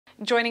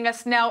Joining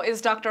us now is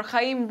Dr.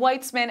 Chaim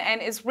Weizmann, an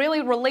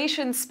Israeli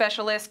relations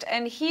specialist,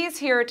 and he's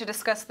here to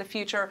discuss the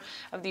future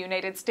of the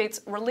United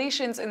States'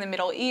 relations in the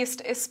Middle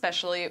East,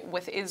 especially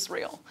with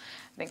Israel.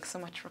 Thanks so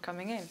much for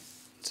coming in.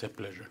 It's a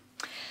pleasure.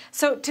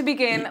 So to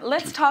begin,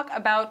 let's talk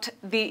about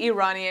the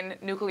Iranian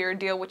nuclear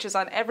deal, which is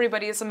on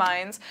everybody's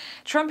minds.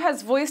 Trump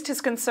has voiced his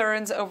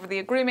concerns over the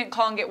agreement,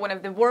 calling it one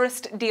of the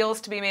worst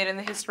deals to be made in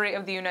the history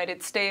of the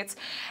United States.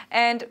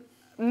 And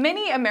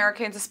many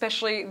Americans,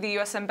 especially the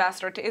U.S.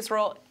 ambassador to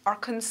Israel, are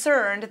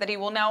concerned that he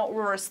will now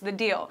reverse the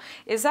deal.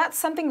 Is that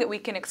something that we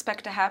can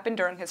expect to happen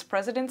during his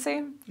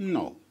presidency?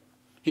 No,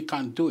 he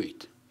can't do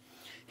it.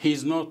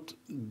 He's not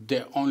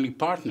the only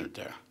partner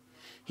there.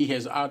 He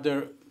has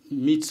other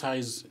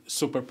mid-sized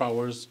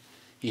superpowers.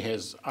 He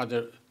has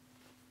other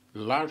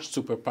large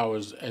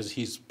superpowers as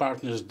his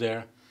partners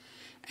there.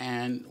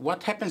 And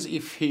what happens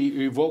if he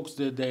revokes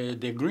the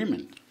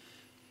agreement?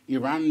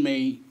 Iran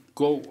may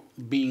go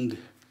being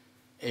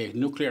a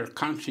nuclear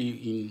country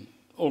in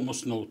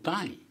almost no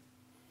time.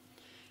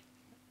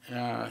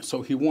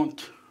 So he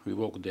won't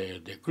revoke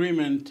the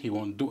agreement. He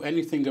won't do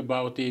anything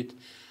about it.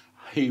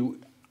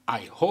 I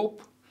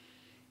hope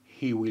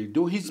he will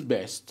do his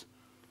best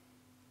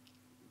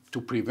to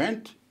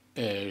prevent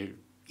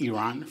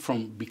Iran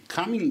from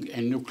becoming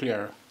a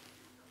nuclear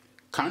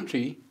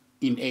country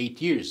in 8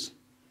 years.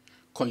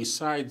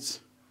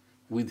 Coincides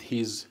with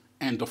his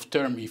end of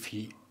term if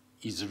he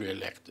is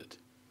reelected.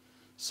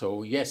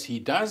 So yes, he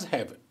does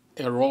have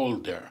a role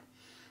there,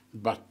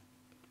 but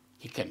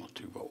he cannot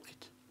revoke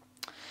it.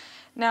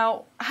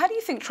 Now, how do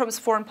you think Trump's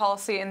foreign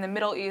policy in the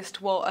Middle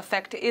East will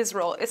affect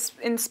Israel,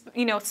 in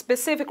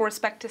specific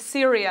respect to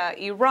Syria,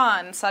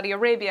 Iran, Saudi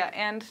Arabia,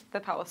 and the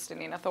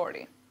Palestinian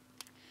Authority?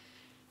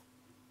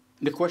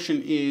 The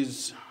question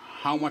is,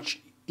 how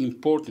much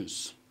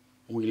importance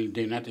will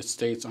the United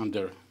States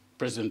under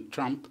President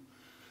Trump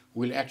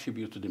will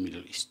attribute to the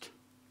Middle East?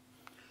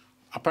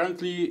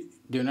 Apparently,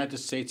 the United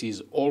States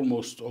is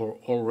almost or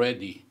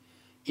already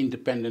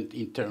independent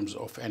in terms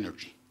of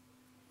energy.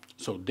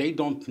 So they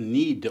don't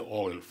need the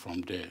oil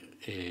from the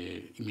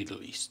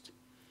Middle East.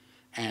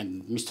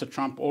 And Mr.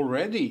 Trump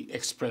already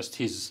expressed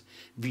his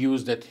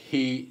views that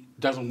he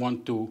doesn't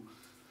want to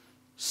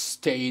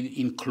stay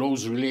in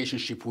close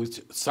relationship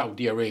with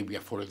Saudi Arabia,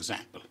 for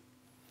example,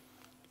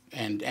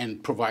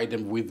 and provide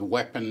them with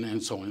weapons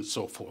and so on and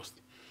so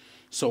forth.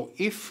 So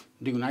if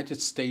the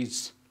United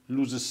States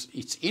loses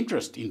its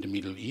interest in the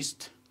Middle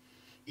East,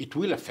 it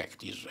will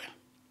affect Israel.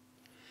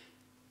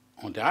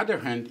 On the other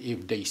hand,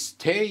 if they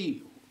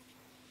stay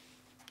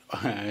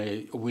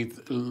with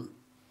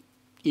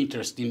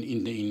interest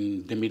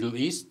in the Middle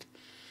East,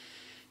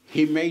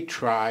 he may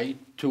try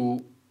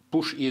to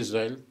push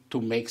Israel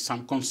to make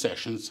some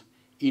concessions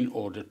in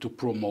order to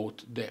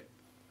promote the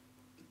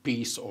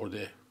peace or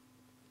the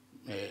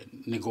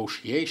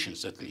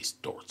negotiations, at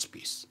least, towards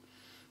peace.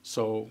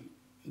 So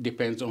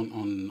depends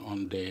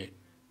on the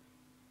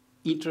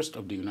interest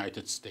of the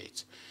United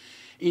States.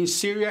 In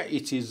Syria,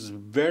 it is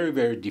very,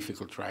 very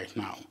difficult right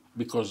now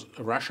because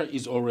Russia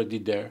is already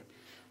there.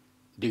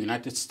 The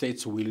United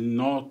States will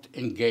not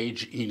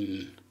engage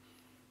in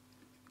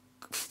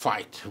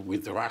fight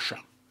with Russia.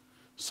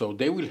 So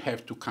they will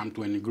have to come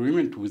to an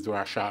agreement with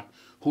Russia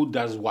who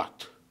does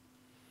what.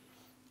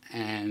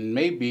 And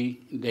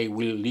maybe they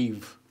will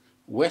leave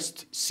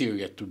West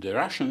Syria to the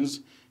Russians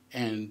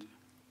and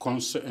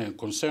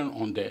concentrate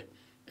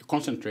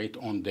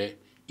on the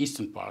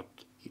eastern part,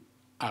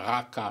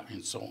 Raqqa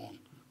and so on,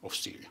 of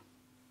Syria.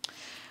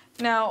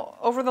 Now,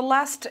 over the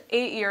last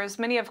 8 years,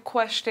 many have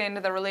questioned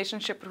the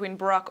relationship between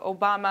Barack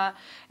Obama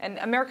and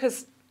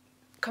America's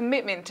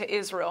commitment to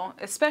Israel,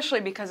 especially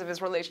because of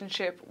his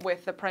relationship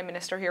with the Prime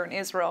Minister here in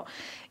Israel.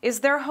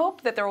 Is there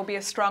hope that there will be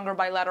a stronger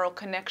bilateral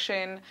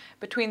connection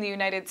between the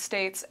United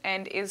States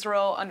and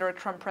Israel under a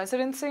Trump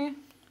presidency?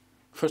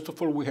 First of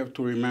all, we have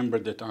to remember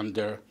that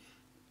under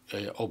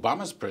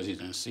Obama's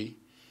presidency,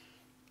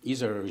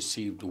 Israel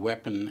received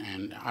weapons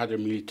and other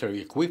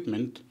military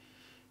equipment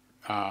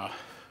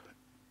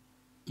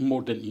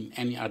more than in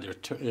any other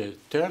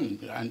term,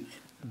 and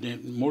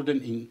more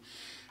than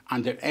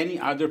under any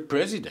other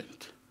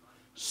president.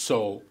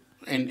 So,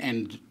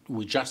 and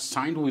we just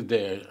signed with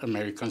the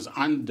Americans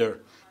under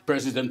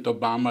President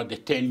Obama the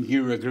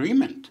 10-year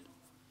agreement.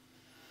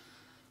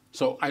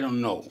 So I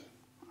don't know.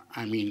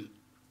 I mean,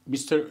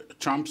 Mr.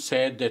 Trump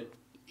said that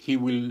he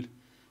will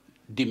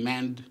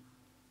demand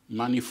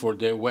money for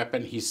the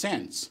weapon he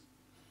sends.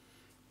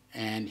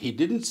 And he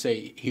didn't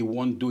say he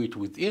won't do it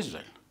with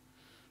Israel.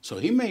 So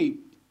he may,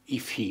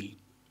 if he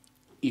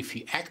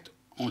act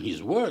on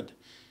his word,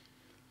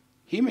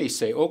 he may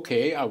say,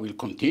 okay, I will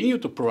continue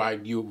to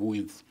provide you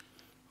with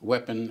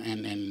weapon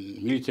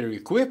and military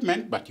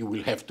equipment, but you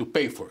will have to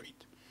pay for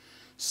it.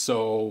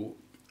 So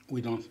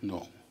we don't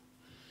know.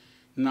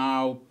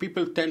 Now,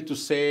 people tend to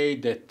say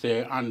that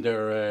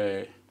under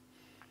a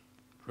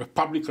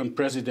Republican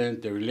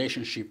president, the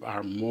relationship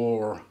are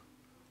more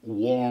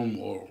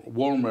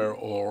warmer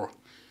or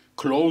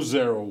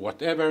closer or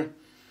whatever.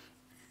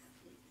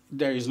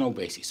 There is no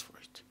basis for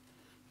it.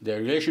 The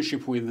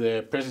relationship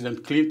with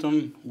President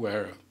Clinton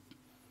were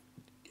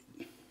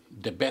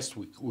the best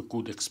we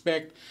could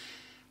expect.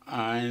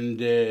 And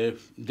the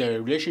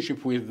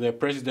relationship with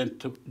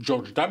President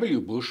George W.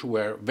 Bush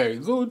were very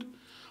good.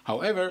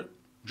 However,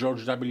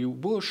 George W.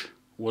 Bush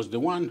was the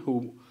one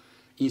who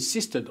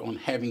insisted on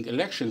having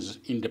elections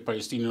in the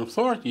Palestinian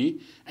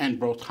Authority and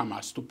brought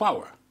Hamas to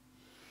power.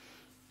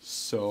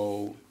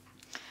 So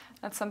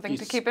that's something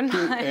to keep in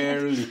mind.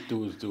 It's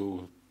too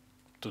early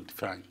to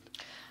define.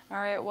 All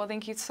right. Well,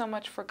 thank you so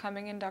much for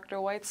coming in, Dr.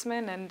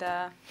 Weizmann,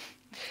 and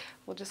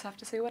we'll just have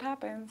to see what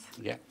happens.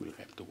 Yeah, we'll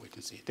have to wait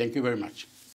and see. Thank you very much.